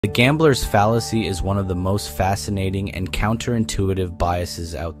The gambler's fallacy is one of the most fascinating and counterintuitive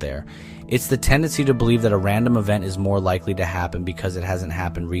biases out there. It's the tendency to believe that a random event is more likely to happen because it hasn't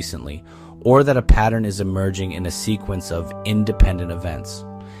happened recently, or that a pattern is emerging in a sequence of independent events.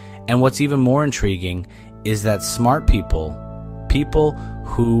 And what's even more intriguing is that smart people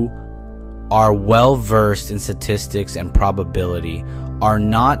who are well versed in statistics and probability, are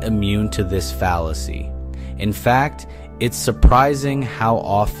not immune to this fallacy. In fact, it's surprising how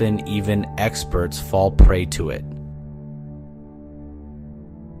often even experts fall prey to it.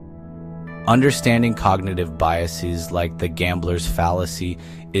 Understanding cognitive biases like the gambler's fallacy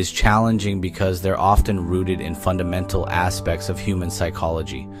is challenging because they're often rooted in fundamental aspects of human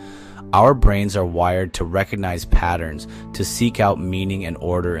psychology. Our brains are wired to recognize patterns, to seek out meaning and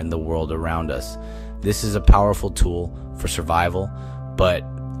order in the world around us. This is a powerful tool for survival, but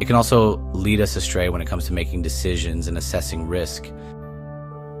it can also lead us astray when it comes to making decisions and assessing risk.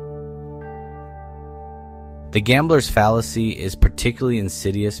 The gambler's fallacy is particularly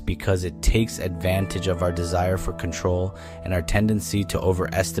insidious because it takes advantage of our desire for control and our tendency to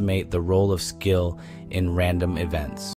overestimate the role of skill in random events.